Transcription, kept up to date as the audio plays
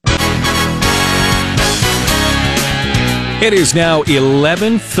It is now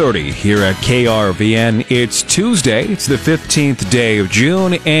 11:30 here at KRVN. It's Tuesday. It's the 15th day of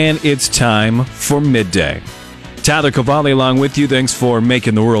June, and it's time for Midday. Tyler Cavalli along with you. Thanks for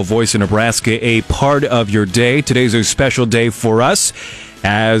making the rural voice of Nebraska a part of your day. Today's a special day for us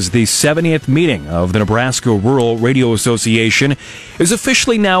as the 70th meeting of the Nebraska Rural Radio Association is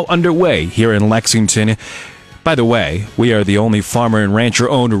officially now underway here in Lexington. By the way, we are the only farmer and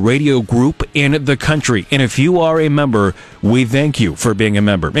rancher-owned radio group in the country. And if you are a member, we thank you for being a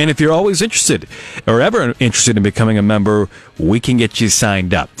member. And if you're always interested or ever interested in becoming a member, we can get you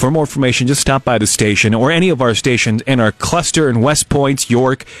signed up. For more information, just stop by the station or any of our stations in our cluster in West Point,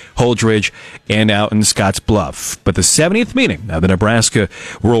 York, Holdridge, and out in Scotts Bluff. But the 70th meeting of the Nebraska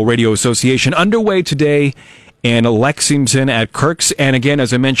Rural Radio Association underway today in Lexington at Kirk's. And again,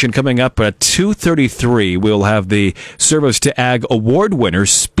 as I mentioned, coming up at 2:33, we'll have the Service to Ag Award winner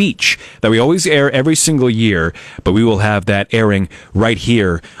speech that we always air every single year, but we will have that airing right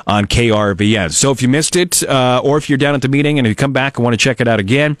here on KRVN. So if you missed it, or if you're down at the meeting and you come back and want to check it out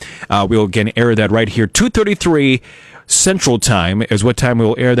again, we'll again air that right here, 2:33 Central Time is what time we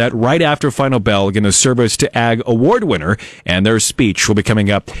will air that right after final bell. Again, the Service to Ag Award winner and their speech will be coming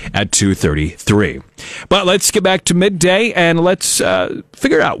up at 2:33. But let's get back to midday and let's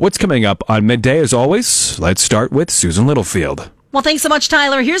figure out what's coming up on midday. As always, let's start with Susan Littlefield. Well, thanks so much,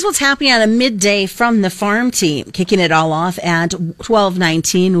 Tyler. Here's what's happening on a midday from the farm team. Kicking it all off at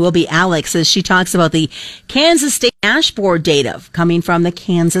 12:19 will be Alex as she talks about the Kansas State dashboard data coming from the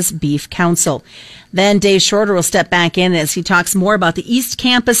Kansas Beef Council. Then Dave Shorter will step back in as he talks more about the East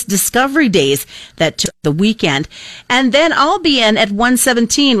Campus Discovery Days that took the weekend. And then I'll be in at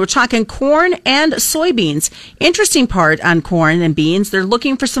 1:17. We're talking corn and soybeans. Interesting part on corn and beans, they're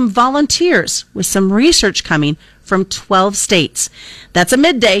looking for some volunteers with some research coming from 12 states. That's a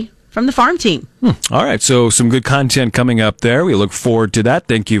midday from the farm team. All right, so some good content coming up there. We look forward to that.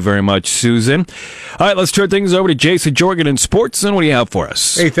 Thank you very much, Susan. All right, let's turn things over to Jason Jorgen in sports. And what do you have for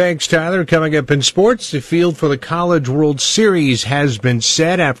us? Hey, thanks, Tyler. Coming up in sports, the field for the College World Series has been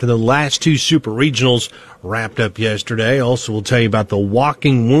set after the last two Super Regionals wrapped up yesterday. Also, we'll tell you about the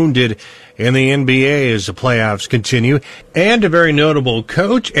walking wounded in the NBA as the playoffs continue. And a very notable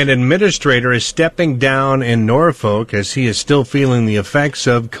coach and administrator is stepping down in Norfolk as he is still feeling the effects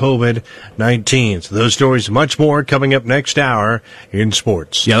of COVID-19. So those stories, much more, coming up next hour in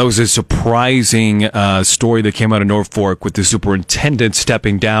sports. Yeah, that was a surprising story that came out of Norfolk with the superintendent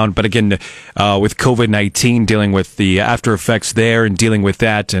stepping down. But again, with COVID-19, dealing with the after effects there and dealing with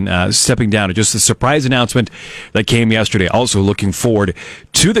that and stepping down. Just a surprise announcement that came yesterday. Also looking forward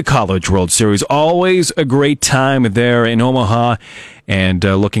to the College World Series. Always a great time there in Omaha, and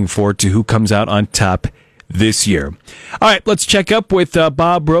looking forward to who comes out on top this year. All right, let's check up with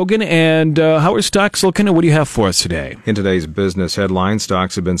Bob Brogan and how are stocks looking, and what do you have for us today? In today's business headlines,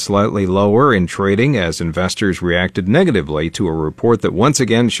 stocks have been slightly lower in trading as investors reacted negatively to a report that once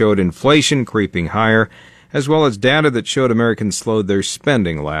again showed inflation creeping higher, as well as data that showed Americans slowed their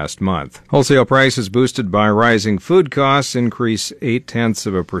spending last month. Wholesale prices boosted by rising food costs increased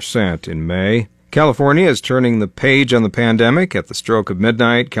 0.8% in May. California is turning the page on the pandemic. At the stroke of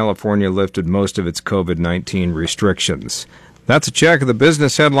midnight, California lifted most of its COVID-19 restrictions. That's a check of the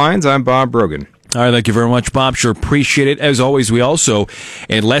business headlines. I'm Bob Brogan. All right, thank you very much, Bob. Sure appreciate it. As always, we also,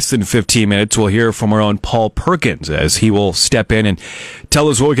 in less than 15 minutes, will hear from our own Paul Perkins as he will step in and tell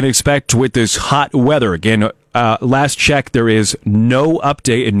us what we can expect with this hot weather. Again, last check, there is no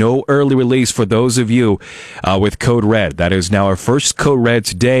update and no early release for those of you with Code Red. That is now our first Code Red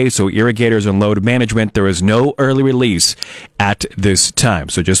today, so irrigators and load management, there is no early release at this time.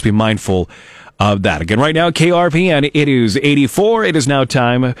 So just be mindful of that. Again, right now, KRVN, it is 84. It is now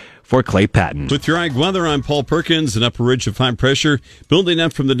time for Clay Patton. With your ag weather, I'm Paul Perkins. An upper ridge of high pressure building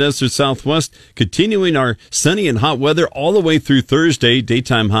up from the desert southwest, continuing our sunny and hot weather all the way through Thursday.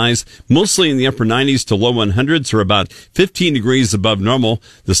 Daytime highs mostly in the upper 90s to low 100s, or about 15 degrees above normal.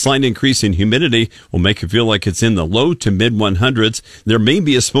 The slight increase in humidity will make it feel like it's in the low to mid 100s. There may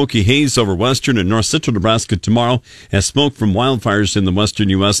be a smoky haze over western and north central Nebraska tomorrow as smoke from wildfires in the western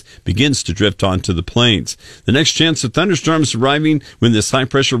U.S. begins to drift onto the plains. The next chance of thunderstorms arriving when this high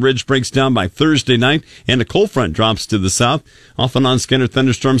pressure ridge breaks down by Thursday night and a cold front drops to the south. Off and on scattered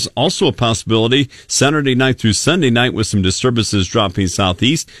thunderstorms also a possibility Saturday night through Sunday night with some disturbances dropping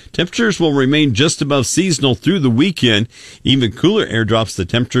southeast. Temperatures will remain just above seasonal through the weekend. Even cooler air drops the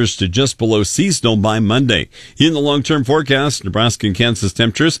temperatures to just below seasonal by Monday. In the long-term forecast, Nebraska and Kansas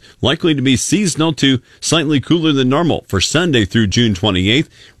temperatures likely to be seasonal to slightly cooler than normal for Sunday through June 28th.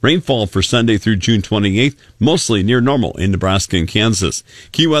 Rainfall for Sunday through June 28th, mostly near normal in Nebraska and Kansas.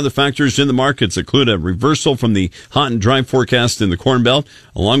 Key weather factors in the markets include a reversal from the hot and dry forecast in the Corn Belt,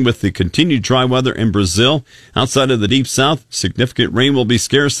 along with the continued dry weather in Brazil. Outside of the Deep South, significant rain will be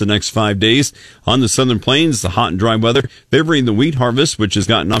scarce the next 5 days. On the Southern Plains, the hot and dry weather favoring the wheat harvest, which has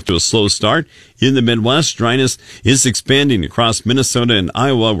gotten off to a slow start. In the Midwest, dryness is expanding across Minnesota and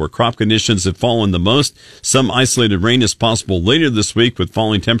Iowa, where crop conditions have fallen the most. Some isolated rain is possible later this week, with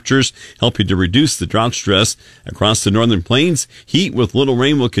falling temperatures helping to reduce the drought stress. Across the Northern Plains, heat with little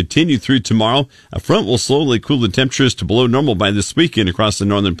rain will continue through tomorrow. A front will slowly cool the temperatures to below normal by this weekend across the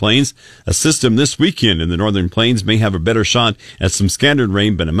Northern Plains. A system this weekend in the Northern Plains may have a better shot at some scattered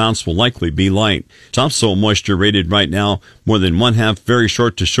rain, but amounts will likely be light. Topsoil moisture rated right now more than 1/2 very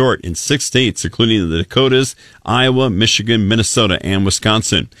short to short in 6 states, including the Dakotas, Iowa, Michigan, Minnesota, and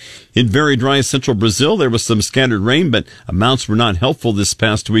Wisconsin. In very dry central Brazil, there was some scattered rain, but amounts were not helpful this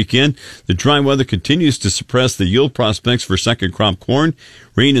past weekend. The dry weather continues to suppress the yield prospects for second crop corn.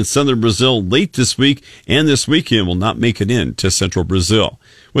 Rain in southern Brazil late this week and this weekend will not make it into central Brazil.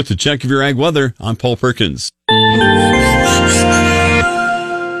 With the check of your ag weather, I'm Paul Perkins.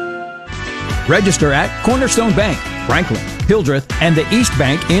 Register at Cornerstone Bank, Franklin, Hildreth, and the East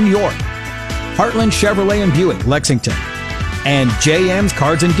Bank in York. Heartland Chevrolet and Buick, Lexington. And JM's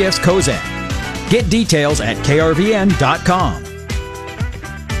Cards and Gifts, Kozan. Get details at krvn.com.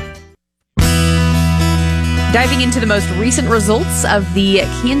 Diving into the most recent results of the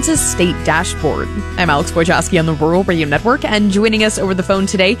Kansas State Dashboard. I'm Alex Wojcicki on the Rural Radio Network, and joining us over the phone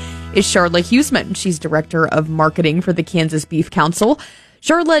today is Sharla Huseman. She's Director of Marketing for the Kansas Beef Council.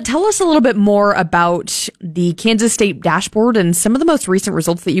 Sharla, tell us a little bit more about the Kansas State Dashboard and some of the most recent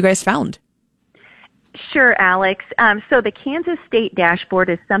results that you guys found. Sure, Alex. So the Kansas State Dashboard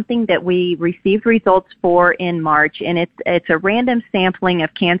is something that we received results for in March, and it's a random sampling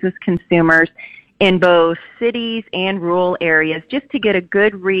of Kansas consumers in both cities and rural areas just to get a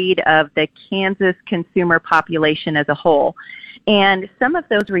good read of the Kansas consumer population as a whole. And some of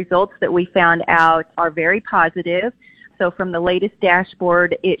those results that we found out are very positive. So from the latest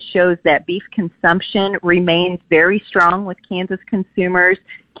dashboard, it shows that beef consumption remains very strong with Kansas consumers,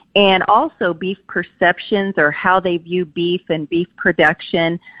 and also beef perceptions, or how they view beef and beef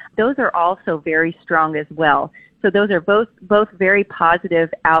production, those are also very strong as well. So those are both very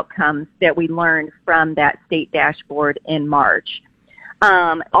positive outcomes that we learned from that state dashboard in March.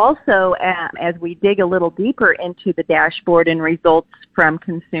 Also, as we dig a little deeper into the dashboard and results from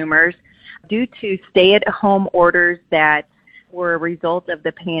consumers, due to stay-at-home orders that were a result of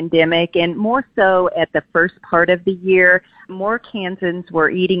the pandemic, and more so at the first part of the year, more Kansans were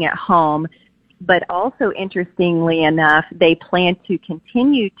eating at home. But also, interestingly enough, they plan to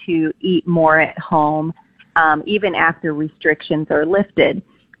continue to eat more at home even after restrictions are lifted.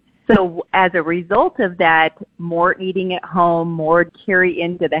 So as a result of that, more eating at home, more carry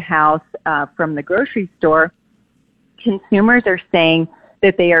into the house from the grocery store, consumers are saying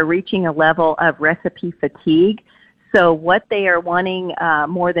that they are reaching a level of recipe fatigue. So what they are wanting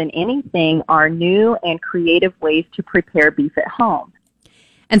more than anything are new and creative ways to prepare beef at home.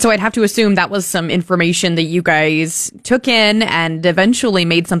 And so I'd have to assume that was some information that you guys took in and eventually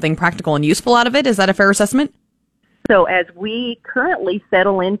made something practical and useful out of it. Is that a fair assessment? So as we currently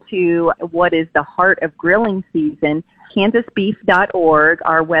settle into what is the heart of grilling season, kansasbeef.org,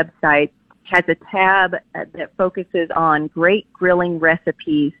 our website, has a tab that focuses on great grilling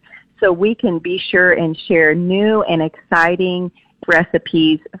recipes, so we can be sure and share new and exciting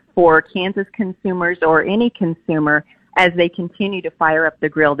recipes for Kansas consumers or any consumer as they continue to fire up the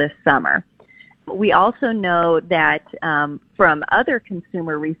grill this summer. We also know that from other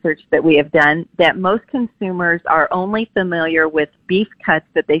consumer research that we have done, that most consumers are only familiar with beef cuts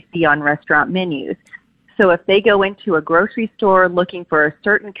that they see on restaurant menus. So if they go into a grocery store looking for a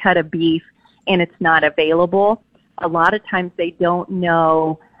certain cut of beef and it's not available, a lot of times they don't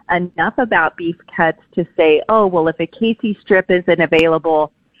know enough about beef cuts to say, oh, well, if a Casey strip isn't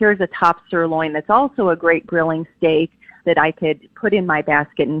available, here's a top sirloin that's also a great grilling steak that I could put in my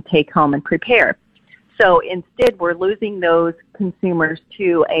basket and take home and prepare. So instead, we're losing those consumers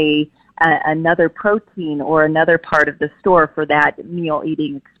to another protein or another part of the store for that meal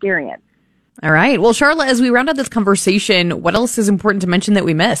eating experience. All right. Well, Sharla, as we round out this conversation, what else is important to mention that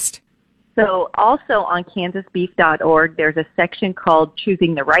we missed? So also on kansasbeef.org, there's a section called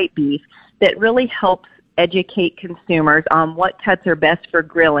Choosing the Right Beef that really helps educate consumers on what cuts are best for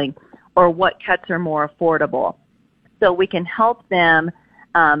grilling or what cuts are more affordable. So we can help them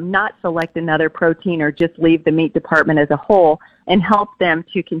not select another protein or just leave the meat department as a whole, and help them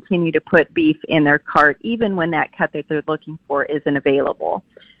to continue to put beef in their cart even when that cut that they're looking for isn't available.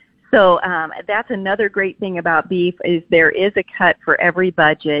 So that's another great thing about beef is there is a cut for every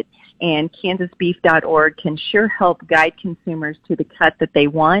budget, and kansasbeef.org can sure help guide consumers to the cut that they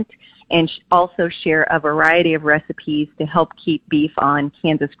want, and also share a variety of recipes to help keep beef on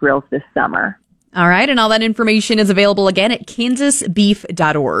Kansas grills this summer. All right, and all that information is available again at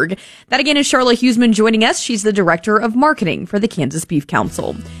kansasbeef.org. That again is Charla Huseman joining us. She's the Director of Marketing for the Kansas Beef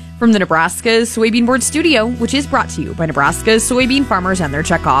Council. From the Nebraska Soybean Board Studio, which is brought to you by Nebraska soybean farmers and their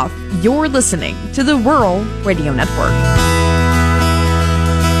checkoff, you're listening to the Rural Radio Network.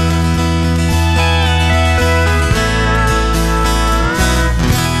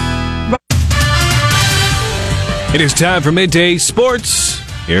 It is time for Midday Sports.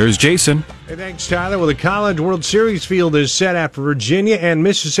 Here's Jason. Hey, thanks, Tyler. Well, the College World Series field is set after Virginia and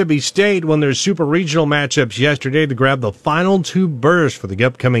Mississippi State won their super regional matchups yesterday to grab the final two berths for the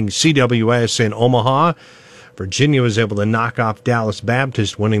upcoming CWS in Omaha. Virginia was able to knock off Dallas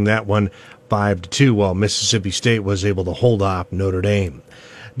Baptist, winning that one 5-2, while Mississippi State was able to hold off Notre Dame.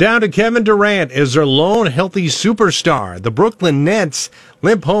 Down to Kevin Durant as their lone healthy superstar. The Brooklyn Nets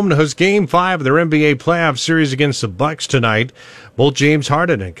limp home to host Game 5 of their NBA playoff series against the Bucks tonight. Both James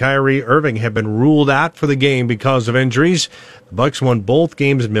Harden and Kyrie Irving have been ruled out for the game because of injuries. The Bucks won both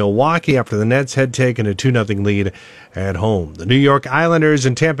games in Milwaukee after the Nets had taken a 2-0 lead at home. The New York Islanders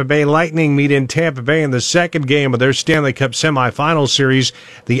and Tampa Bay Lightning meet in Tampa Bay in the second game of their Stanley Cup semifinal series.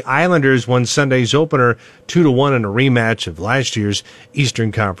 The Islanders won Sunday's opener 2-1 in a rematch of last year's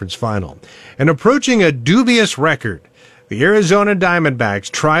Eastern Conference final. And approaching a dubious record, the Arizona Diamondbacks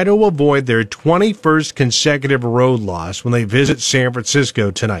try to avoid their 21st consecutive road loss when they visit San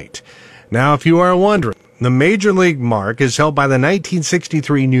Francisco tonight. Now, if you are wondering, the major league mark is held by the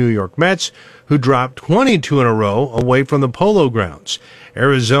 1963 New York Mets, who dropped 22 in a row away from the Polo Grounds.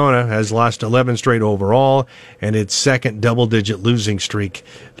 Arizona has lost 11 straight overall and its second double-digit losing streak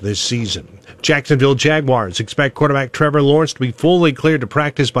this season. Jacksonville Jaguars expect quarterback Trevor Lawrence to be fully cleared to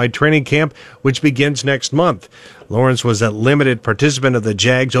practice by training camp, which begins next month. Lawrence was a limited participant of the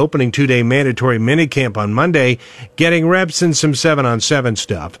Jags' opening two-day mandatory minicamp on Monday, getting reps in some 7-on-7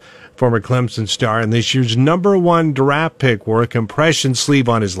 stuff. Former Clemson star and this year's #1 draft pick wore a compression sleeve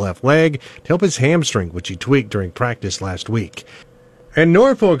on his left leg to help his hamstring, which he tweaked during practice last week. And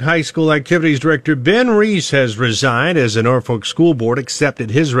Norfolk High School Activities Director Ben Reese has resigned as the Norfolk School Board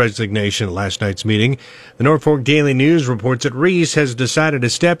accepted his resignation at last night's meeting. The Norfolk Daily News reports that Reese has decided to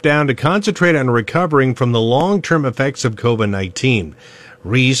step down to concentrate on recovering from the long-term effects of COVID-19.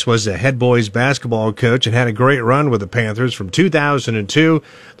 Reese was the head boys basketball coach and had a great run with the Panthers from 2002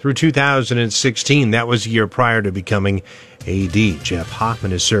 through 2016. That was the year prior to becoming AD. Jeff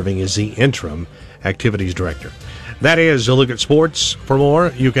Hoffman is serving as the interim activities director. That is a look at sports. For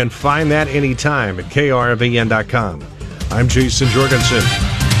more, you can find that anytime at krvn.com. I'm Jason Jorgensen.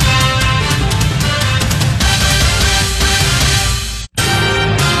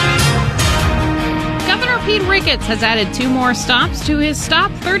 Governor Pete Ricketts has added 2 more stops to his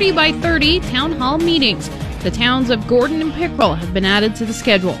Stop 30 by 30 town hall meetings. The towns of Gordon and Pickrell have been added to the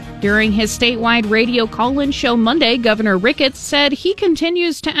schedule. During his statewide radio call-in show Monday, Governor Ricketts said he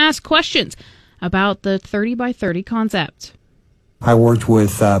continues to ask questions about the 30 by 30 concept. I worked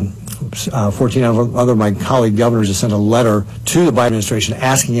with 14 other of my colleague governors to send a letter to the Biden administration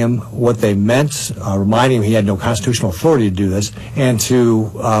asking him what they meant, reminding him he had no constitutional authority to do this, and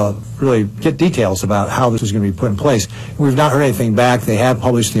to really get details about how this was going to be put in place. We've not heard anything back. They have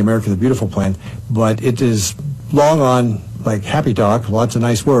published the America the Beautiful plan, but it is long on like happy talk, lots of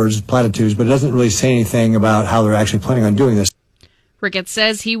nice words, platitudes, but it doesn't really say anything about how they're actually planning on doing this. Ricketts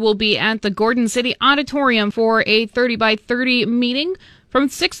says he will be at the Gordon City Auditorium for a 30 by 30 meeting from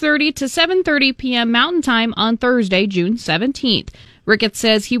 6:30 to 7:30 p.m. Mountain Time on Thursday, June 17th. Ricketts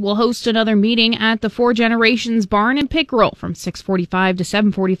says he will host another meeting at the Four Generations Barn in Pickrell from 6:45 to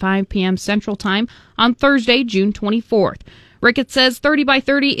 7:45 p.m. Central Time on Thursday, June 24th. Ricketts says 30 by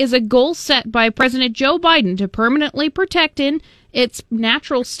 30 is a goal set by President Joe Biden to permanently protect in its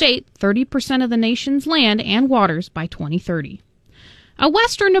natural state 30% of the nation's land and waters by 2030. A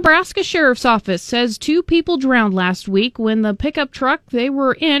western Nebraska sheriff's office says 2 people drowned last week when the pickup truck they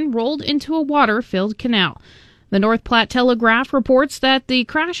were in rolled into a water-filled canal. The North Platte Telegraph reports that the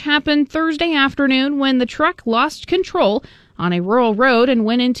crash happened Thursday afternoon when the truck lost control on a rural road and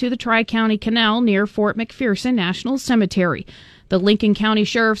went into the Tri-County Canal near Fort McPherson National Cemetery. The Lincoln County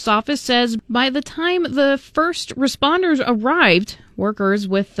Sheriff's Office says by the time the first responders arrived, workers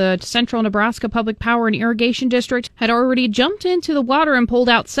with the Central Nebraska Public Power and Irrigation District had already jumped into the water and pulled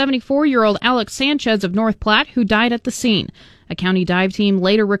out 74-year-old Alex Sanchez of North Platte, who died at the scene. A county dive team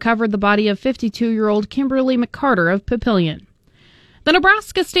later recovered the body of 52-year-old Kimberly McCarter of Papillion. The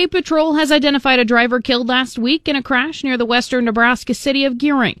Nebraska State Patrol has identified a driver killed last week in a crash near the western Nebraska city of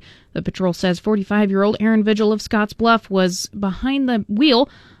Gearing. The patrol says 45-year-old Aaron Vigil of Scottsbluff was behind the wheel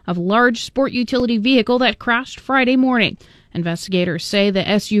of a large sport utility vehicle that crashed Friday morning. Investigators say the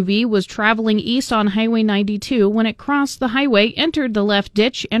SUV was traveling east on Highway 92 when it crossed the highway, entered the left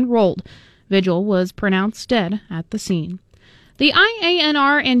ditch, and rolled. Vigil was pronounced dead at the scene. The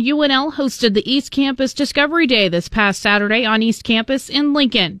IANR and UNL hosted the East Campus Discovery Day this past Saturday on East Campus in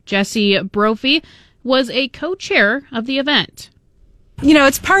Lincoln. Jesse Brophy was a co-chair of the event. You know,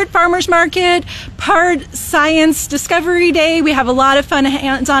 it's part farmers market, part science discovery day. We have a lot of fun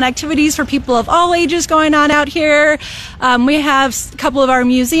hands-on activities for people of all ages going on out here. We have a couple of our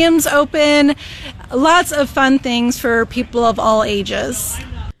museums open. Lots of fun things for people of all ages.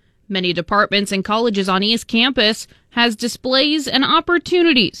 Many departments and colleges on East Campus has displays and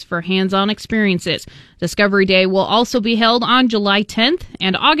opportunities for hands-on experiences. Discovery Day will also be held on July 10th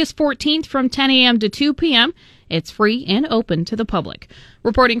and August 14th from 10 a.m. to 2 p.m. It's free and open to the public.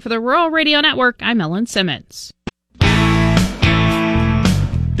 Reporting for the Rural Radio Network, I'm Ellen Simmons.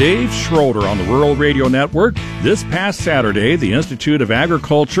 Dave Schroeder on the Rural Radio Network. This past Saturday, the Institute of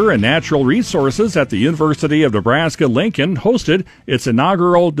Agriculture and Natural Resources at the University of Nebraska-Lincoln hosted its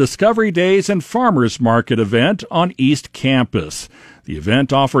inaugural Discovery Days and Farmers Market event on East Campus. The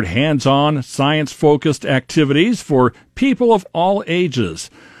event offered hands-on, science-focused activities for people of all ages.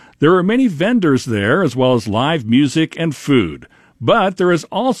 There were many vendors there, as well as live music and food. But there is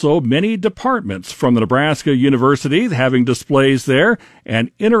also many departments from the Nebraska University having displays there and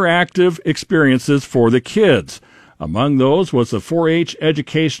interactive experiences for the kids. Among those was the 4-H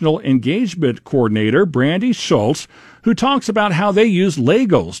Educational Engagement Coordinator, Brandy Schultz, who talks about how they use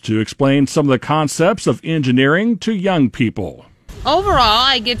Legos to explain some of the concepts of engineering to young people. Overall,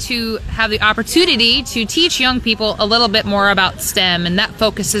 I get to have the opportunity to teach young people a little bit more about STEM, and that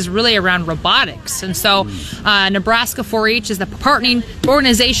focuses really around robotics. And so Nebraska 4-H is the partnering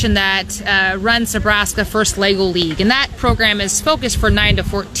organization that runs Nebraska First Lego League, and that program is focused for 9 to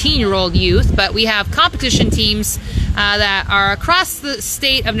 14-year-old youth, but we have competition teams that are across the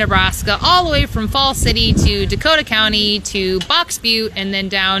state of Nebraska, all the way from Falls City to Dakota County to Box Butte, and then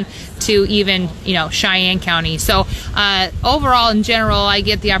down to even, Cheyenne County. So overall, in general, I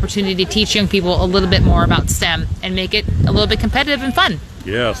get the opportunity to teach young people a little bit more about STEM and make it a little bit competitive and fun.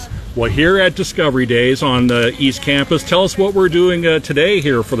 Yes. Well, here at Discovery Days on the East Campus, tell us what we're doing today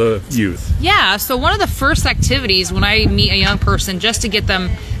here for the youth. Yeah, so one of the first activities when I meet a young person, just to get them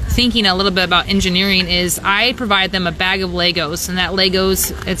thinking a little bit about engineering, is I provide them a bag of Legos, and that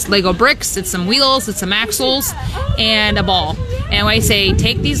it's Lego bricks, it's some wheels, it's some axles, and a ball. And I say,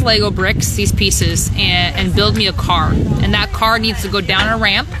 take these Lego bricks, these pieces, and build me a car. And that car needs to go down a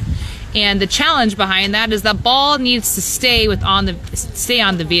ramp. And the challenge behind that is that ball needs to stay on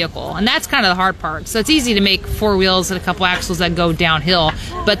the vehicle, and that's kind of the hard part. So it's easy to make 4 wheels and a couple axles that go downhill,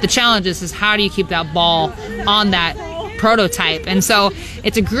 but the challenge is how do you keep that ball on that prototype? And so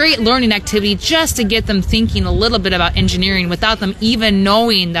it's a great learning activity just to get them thinking a little bit about engineering without them even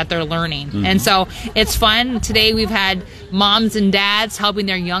knowing that they're learning. Mm-hmm. And so it's fun. Today we've had moms and dads helping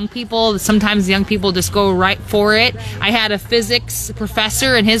their young people. Sometimes young people just go right for it. I had a physics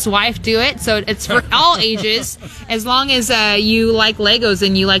professor and his wife do it. So it's for all ages. As long as you like Legos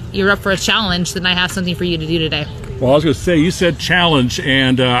and you're up for a challenge, then I have something for you to do today. Well, I was going to say, you said challenge,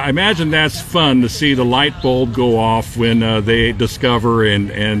 and I imagine that's fun to see the light bulb go off when they discover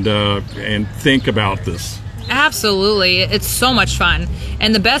and think about this. Absolutely. It's so much fun.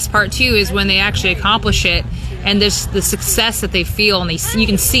 And the best part, too, is when they actually accomplish it, and there's the success that they feel, and you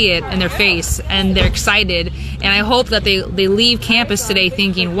can see it in their face, and they're excited. And I hope that they leave campus today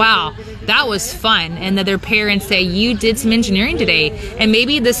thinking, wow, that was fun, and that their parents say, you did some engineering today, and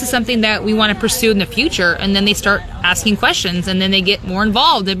maybe this is something that we want to pursue in the future. And then they start asking questions, and then they get more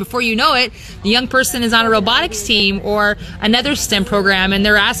involved, and before you know it, the young person is on a robotics team or another STEM program, and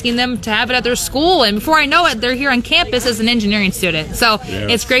they're asking them to have it at their school, and before I know it, they're here on campus as an engineering student. So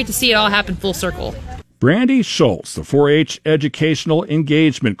It's great to see it all happen full circle. Brandy Schultz, the 4-H Educational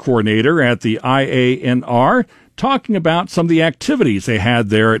Engagement Coordinator at the IANR, talking about some of the activities they had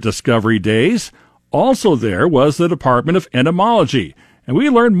there at Discovery Days. Also there was the Department of Entomology, and we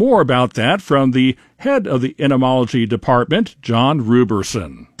learned more about that from the head of the Entomology Department, John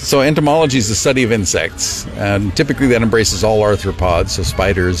Ruberson. So entomology is the study of insects, and typically that embraces all arthropods, so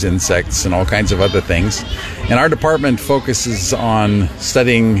spiders, insects, and all kinds of other things. And our department focuses on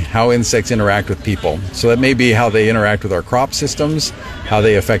studying how insects interact with people. So that may be how they interact with our crop systems, how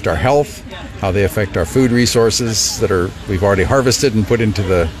they affect our health, how they affect our food resources that we've already harvested and put into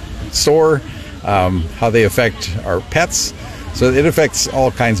the store, how they affect our pets. So it affects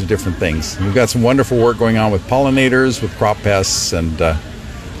all kinds of different things. We've got some wonderful work going on with pollinators, with crop pests, and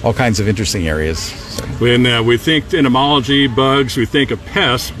all kinds of interesting areas. So. When we think entomology, bugs, we think of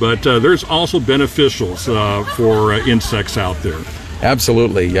pests, but there's also beneficials for insects out there.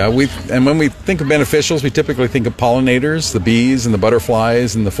 Absolutely. And when we think of beneficials, we typically think of pollinators, the bees and the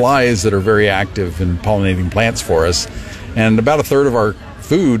butterflies and the flies that are very active in pollinating plants for us. And about a third of our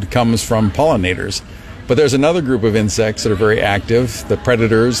food comes from pollinators. But there's another group of insects that are very active, the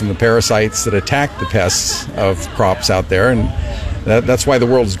predators and the parasites that attack the pests of crops out there. And that's why the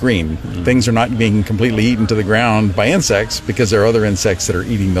world is green. Things are not being completely eaten to the ground by insects because there are other insects that are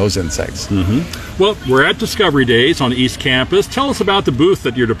eating those insects. Mm-hmm. Well, we're at Discovery Days on East Campus. Tell us about the booth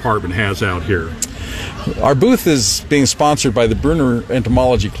that your department has out here. Our booth is being sponsored by the Bruner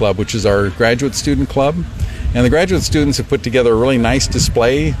Entomology Club, which is our graduate student club. And the graduate students have put together a really nice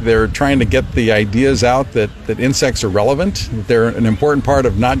display. They're trying to get the ideas out that insects are relevant. They're an important part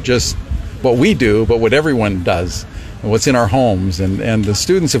of not just what we do, but what everyone does, and what's in our homes. And the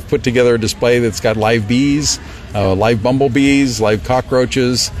students have put together a display that's got live bees, live bumblebees, live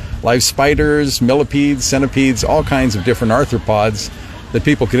cockroaches, live spiders, millipedes, centipedes, all kinds of different arthropods that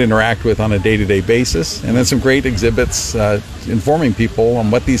people can interact with on a day-to-day basis. And then some great exhibits informing people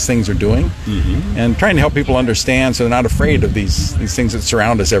on what these things are doing and trying to help people understand so they're not afraid of these things that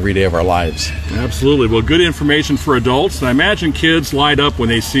surround us every day of our lives. Absolutely. Well, good information for adults. And I imagine kids light up when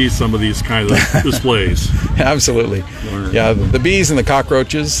they see some of these kind of displays. Absolutely. Yeah, the bees and the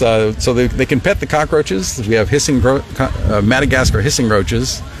cockroaches, so they can pet the cockroaches. We have Madagascar hissing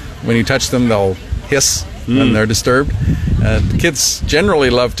roaches. When you touch them, they'll hiss when they're disturbed. Kids generally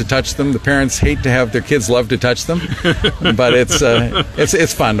love to touch them. The parents hate to have their kids love to touch them, but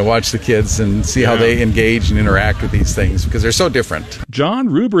it's fun to watch the kids and see how they engage and interact with these things because they're so different. John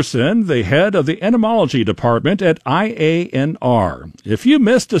Ruberson, the head of the entomology department at IANR. If you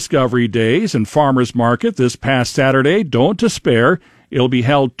missed Discovery Days and Farmers Market this past Saturday, don't despair. It'll be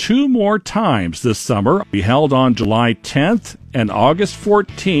held 2 more times this summer. It'll be held on July 10th and August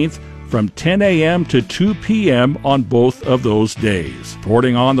 14th. From 10 a.m. to 2 p.m. on both of those days.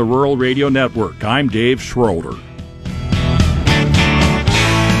 Reporting on the Rural Radio Network, I'm Dave Schroeder.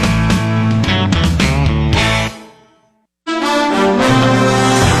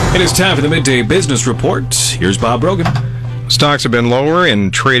 It is time for the Midday Business Report. Here's Bob Brogan. Stocks have been lower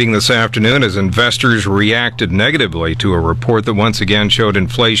in trading this afternoon as investors reacted negatively to a report that once again showed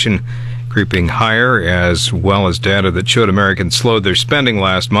inflation creeping higher, as well as data that showed Americans slowed their spending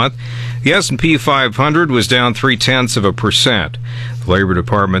last month. The S&P 500 was down 0.3%. The Labor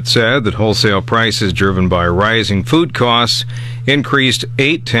Department said that wholesale prices driven by rising food costs increased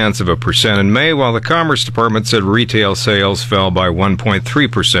 0.8% in May, while the Commerce Department said retail sales fell by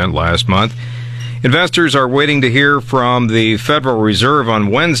 1.3% last month. Investors are waiting to hear from the Federal Reserve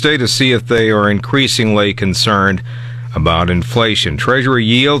on Wednesday to see if they are increasingly concerned about inflation. Treasury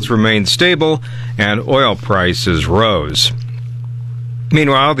yields remained stable and oil prices rose.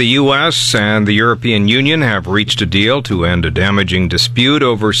 Meanwhile, the U.S. and the European Union have reached a deal to end a damaging dispute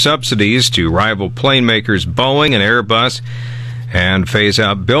over subsidies to rival plane makers Boeing and Airbus and phase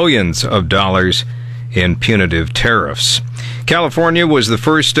out billions of dollars in punitive tariffs. California was the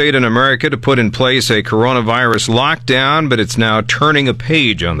first state in America to put in place a coronavirus lockdown, but it's now turning a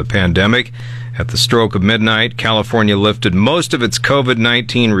page on the pandemic. At the stroke of midnight, California lifted most of its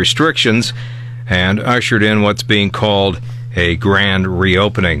COVID-19 restrictions and ushered in what's being called a grand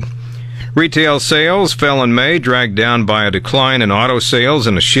reopening. Retail sales fell in May, dragged down by a decline in auto sales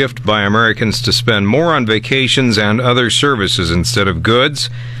and a shift by Americans to spend more on vacations and other services instead of goods.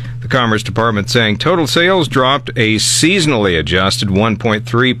 The Commerce Department saying total sales dropped a seasonally adjusted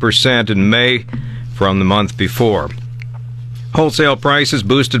 1.3% in May from the month before. Wholesale prices,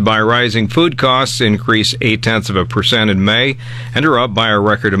 boosted by rising food costs, increased 0.8% in May and are up by a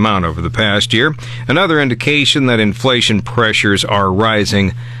record amount over the past year. Another indication that inflation pressures are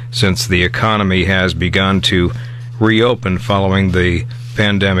rising since the economy has begun to reopen following the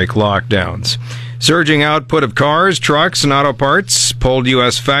pandemic lockdowns. Surging output of cars, trucks, and auto parts pulled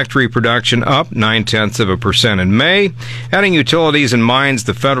U.S. factory production up 0.9% in May. Adding utilities and mines,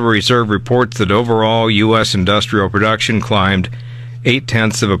 the Federal Reserve reports that overall U.S. industrial production climbed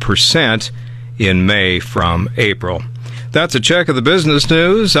 0.8% in May from April. That's a check of the business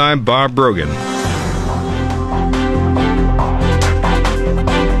news. I'm Bob Brogan.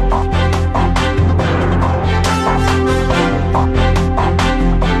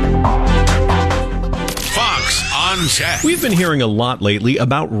 Check. We've been hearing a lot lately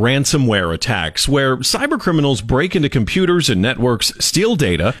about ransomware attacks, where cybercriminals break into computers and networks, steal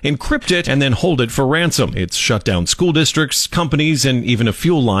data, encrypt it, and then hold it for ransom. It's shut down school districts, companies, and even a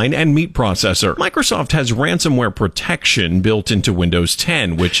fuel line and meat processor. Microsoft has ransomware protection built into Windows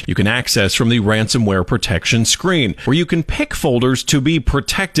 10, which you can access from the ransomware protection screen, where you can pick folders to be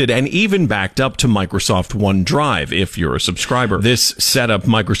protected and even backed up to Microsoft OneDrive if you're a subscriber. This setup,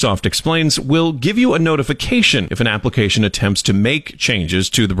 Microsoft explains, will give you a notification if an application attempts to make changes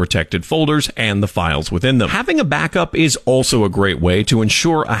to the protected folders and the files within them. Having a backup is also a great way to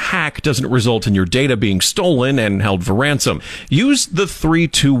ensure a hack doesn't result in your data being stolen and held for ransom. Use the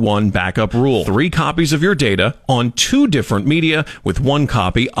 3-2-1 backup rule. 3 copies of your data on 2 different media with 1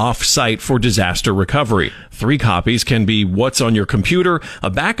 copy off-site for disaster recovery. 3 copies can be what's on your computer, a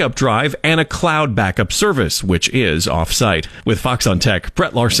backup drive, and a cloud backup service, which is off-site. With Fox on Tech,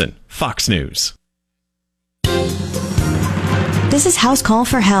 Brett Larson, Fox News. This is House Call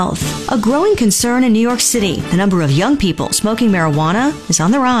for Health. A growing concern in New York City. The number of young people smoking marijuana is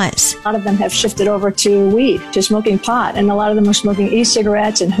on the rise. A lot of them have shifted over to weed, to smoking pot, and a lot of them are smoking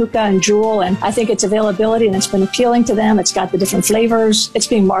e-cigarettes and hookah and Juul, and I think its availability and it's been appealing to them. It's got the different flavors. It's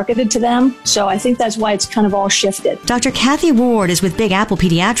being marketed to them, so I think that's why it's kind of all shifted. Dr. Kathy Ward is with Big Apple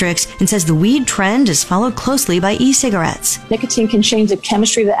Pediatrics and says the weed trend is followed closely by e-cigarettes. Nicotine can change the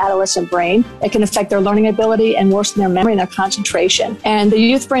chemistry of the adolescent brain. It can affect their learning ability and worsen their memory and their concentration. And the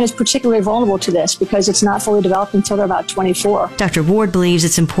youth brain is particularly vulnerable to this because it's not fully developed until they're about 24. Dr. Ward believes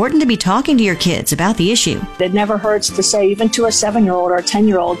it's important to be talking to your kids about the issue. It never hurts to say, even to a 7-year-old or a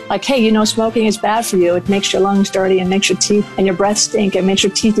 10-year-old, like, hey, you know, smoking is bad for you. It makes your lungs dirty and makes your teeth and your breath stink. It makes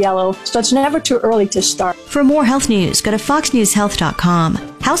your teeth yellow. So it's never too early to start. For more health news, go to foxnewshealth.com.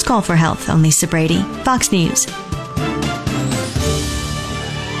 House Call for Health. I'm Lisa Brady, Fox News.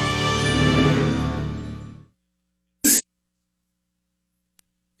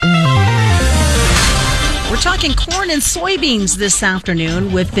 Talking corn and soybeans this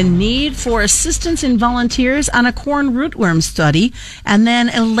afternoon with the need for assistance in volunteers on a corn rootworm study and then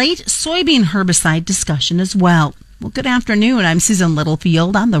a late soybean herbicide discussion as well. Well, good afternoon. I'm Susan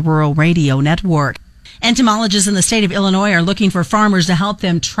Littlefield on the Rural Radio Network. Entomologists in the state of Illinois are looking for farmers to help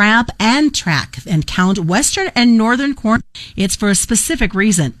them trap and track and count western and northern corn. It's for a specific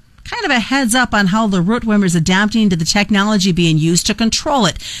reason. Kind of a heads up on how the rootworm is adapting to the technology being used to control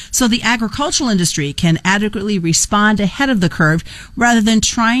it, so the agricultural industry can adequately respond ahead of the curve rather than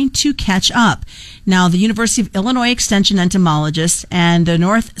trying to catch up. Now, the University of Illinois Extension entomologists and the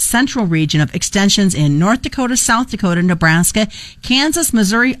North Central region of extensions in North Dakota, South Dakota, Nebraska, Kansas,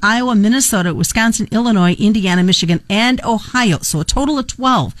 Missouri, Iowa, Minnesota, Wisconsin, Illinois, Indiana, Michigan, and Ohio, so a total of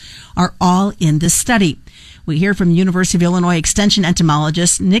 12, are all in this study. We hear from University of Illinois Extension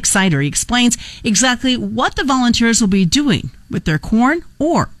entomologist Nick Sider. He explains exactly what the volunteers will be doing with their corn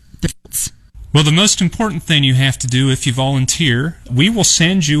or their fields. Well, the most important thing you have to do if you volunteer, we will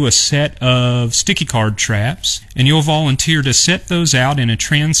send you a set of sticky card traps, and you'll volunteer to set those out in a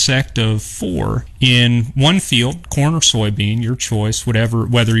transect of 4 in one field, corn or soybean, your choice,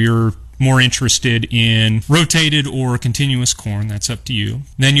 whether you're more interested in rotated or continuous corn, that's up to you.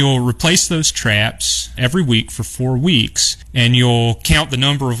 Then you'll replace those traps every week for 4 weeks, and you'll count the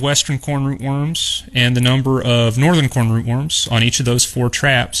number of western corn rootworms and the number of northern corn rootworms on each of those 4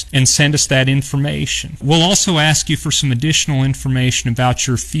 traps and send us that information. We'll also ask you for some additional information about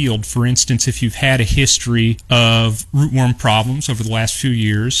your field. For instance, if you've had a history of rootworm problems over the last few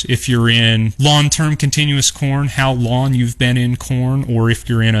years, if you're in long-term continuous corn, how long you've been in corn, or if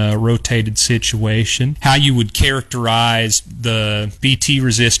you're in a rotated situation, how you would characterize the BT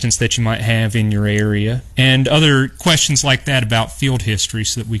resistance that you might have in your area, and other questions like that about field history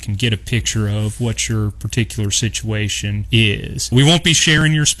so that we can get a picture of what your particular situation is. We won't be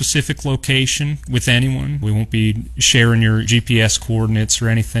sharing your specific location with anyone. We won't be sharing your GPS coordinates or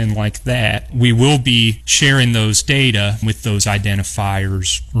anything like that. We will be sharing those data with those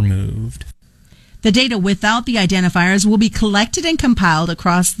identifiers removed. The data without the identifiers will be collected and compiled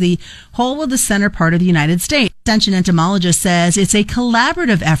across the whole of the center part of the United States. Extension entomologist says it's a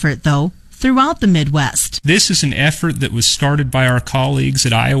collaborative effort, though, throughout the Midwest. This is an effort that was started by our colleagues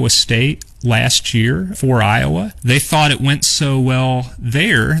at Iowa State last year for Iowa. They thought it went so well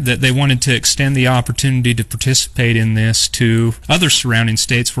there that they wanted to extend the opportunity to participate in this to other surrounding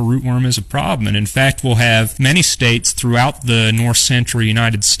states where rootworm is a problem. And in fact, we'll have many states throughout the north central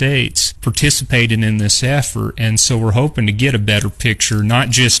United States participating in this effort. And so we're hoping to get a better picture, not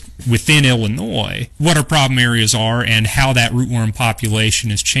just within Illinois, what our problem areas are and how that rootworm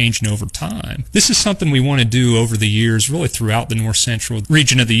population is changing over time. This is something we want to do over the years, really throughout the north central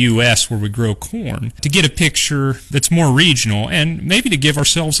region of the U.S., where we grow corn, to get a picture that's more regional and maybe to give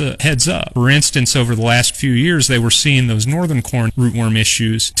ourselves a heads up. For instance, over the last few years, they were seeing those northern corn rootworm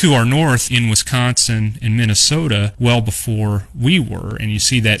issues to our north in Wisconsin and Minnesota well before we were, and you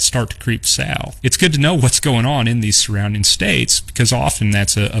see that start to creep south. It's good to know what's going on in these surrounding states because often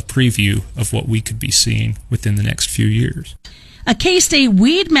that's a preview of what we could be seeing within the next few years. A K-State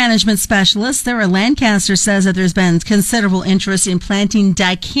weed management specialist, Sarah Lancaster, says that there's been considerable interest in planting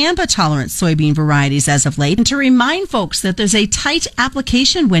dicamba-tolerant soybean varieties as of late, and to remind folks that there's a tight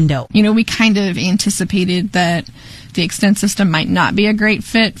application window. You know, we kind of anticipated that the Xtend system might not be a great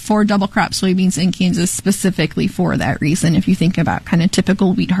fit for double crop soybeans in Kansas specifically for that reason. If you think about kind of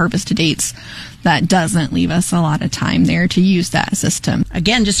typical wheat harvest dates, that doesn't leave us a lot of time there to use that system.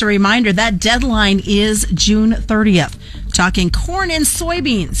 Again, just a reminder, that deadline is June 30th. Talking corn and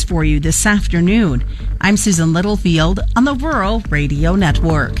soybeans for you this afternoon. I'm Susan Littlefield on the Rural Radio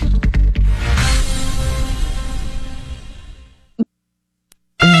Network.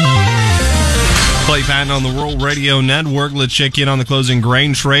 Clay Patton on the Rural Radio Network. Let's check in on the closing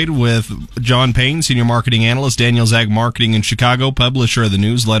grain trade with John Payne, Senior Marketing Analyst, Daniels Ag Marketing in Chicago, publisher of the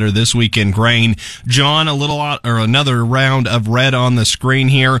newsletter This Week in Grain. John, another round of red on the screen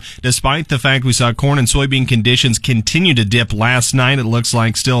here. Despite the fact we saw corn and soybean conditions continue to dip last night, it looks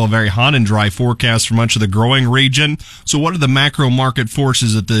like still a very hot and dry forecast for much of the growing region. So what are the macro market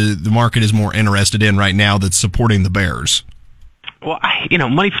forces that the market is more interested in right now that's supporting the bears? Well,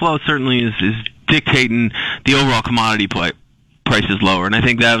 money flow certainly is dictating the overall commodity prices lower, and I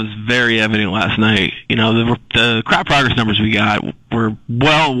think that was very evident last night. The crop progress numbers we got were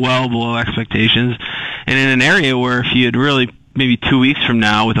well below expectations, and in an area where if you had really maybe 2 weeks from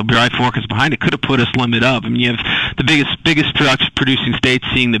now with a dry forecast behind it, could have put us limit up. I mean, you have the biggest producing states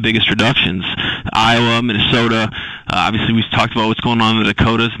seeing the biggest reductions. Iowa, Minnesota, obviously we talked about what's going on in the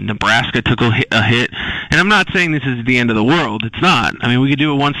Dakotas. Nebraska took a hit. And I'm not saying this is the end of the world. It's not. I mean, we could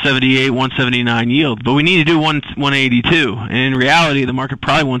do a 178, 179 yield, but we need to do 182. And in reality, the market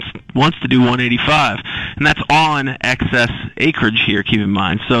probably wants to do 185. And that's on excess acreage here, keep in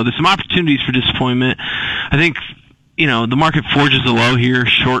mind. So there's some opportunities for disappointment. I think the market forges a low here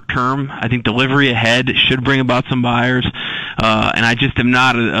short term. I think delivery ahead should bring about some buyers. And I just am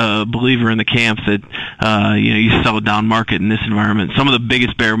not a believer in the camp that, you sell a down market in this environment. Some of the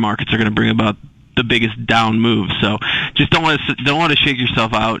biggest bear markets are going to bring about the biggest down move. So just don't want to shake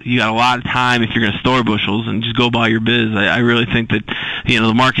yourself out. You got a lot of time if you're going to store bushels and just go buy your biz. I really think that,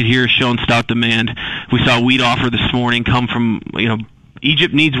 the market here is showing stout demand. We saw a wheat offer this morning come from,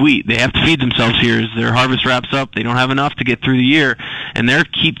 Egypt needs wheat. They have to feed themselves here as their harvest wraps up. They don't have enough to get through the year, and they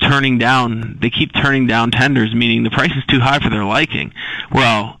keep turning down tenders, meaning the price is too high for their liking.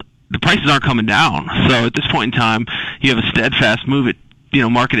 Well, the prices aren't coming down. So at this point in time, you have a steadfast move at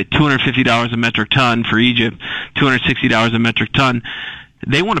market at $250 a metric ton for Egypt, $260 a metric ton.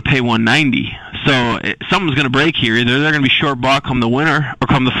 They want to pay $190. So something's going to break here. Either they're going to be short bought come the winter or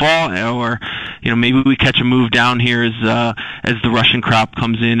come the fall, or maybe we catch a move down here as the Russian crop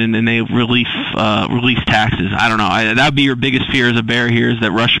comes in and then they release taxes. I don't know. That would be your biggest fear as a bear here, is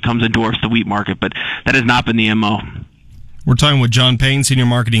that Russia comes and dwarfs the wheat market, but that has not been the MO. We're talking with John Payne, Senior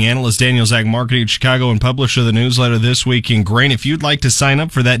Marketing Analyst, Daniels Ag Marketing in Chicago, and publisher of the newsletter This Week in Grain. If you'd like to sign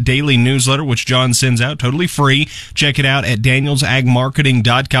up for that daily newsletter, which John sends out totally free, check it out at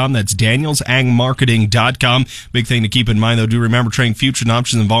danielsagmarketing.com. That's danielsagmarketing.com. Big thing to keep in mind, though, do remember trading futures and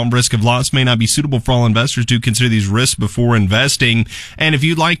options involving risk of loss may not be suitable for all investors. Do consider these risks before investing. And if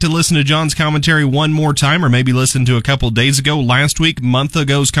you'd like to listen to John's commentary one more time, or maybe listen to a couple days ago, last week, month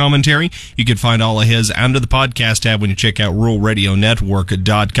ago's commentary, you can find all of his under the podcast tab when you check out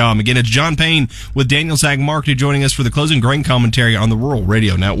RuralRadioNetwork.com. Again, it's John Payne with Daniels Ag Marketing joining us for the closing grain commentary on the Rural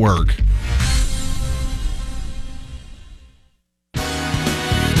Radio Network.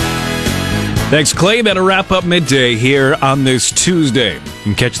 Thanks, Clay. That'll wrap up Midday here on this Tuesday. You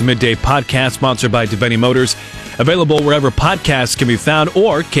can catch the Midday podcast sponsored by DeVenny Motors, available wherever podcasts can be found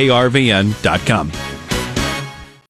or krvn.com.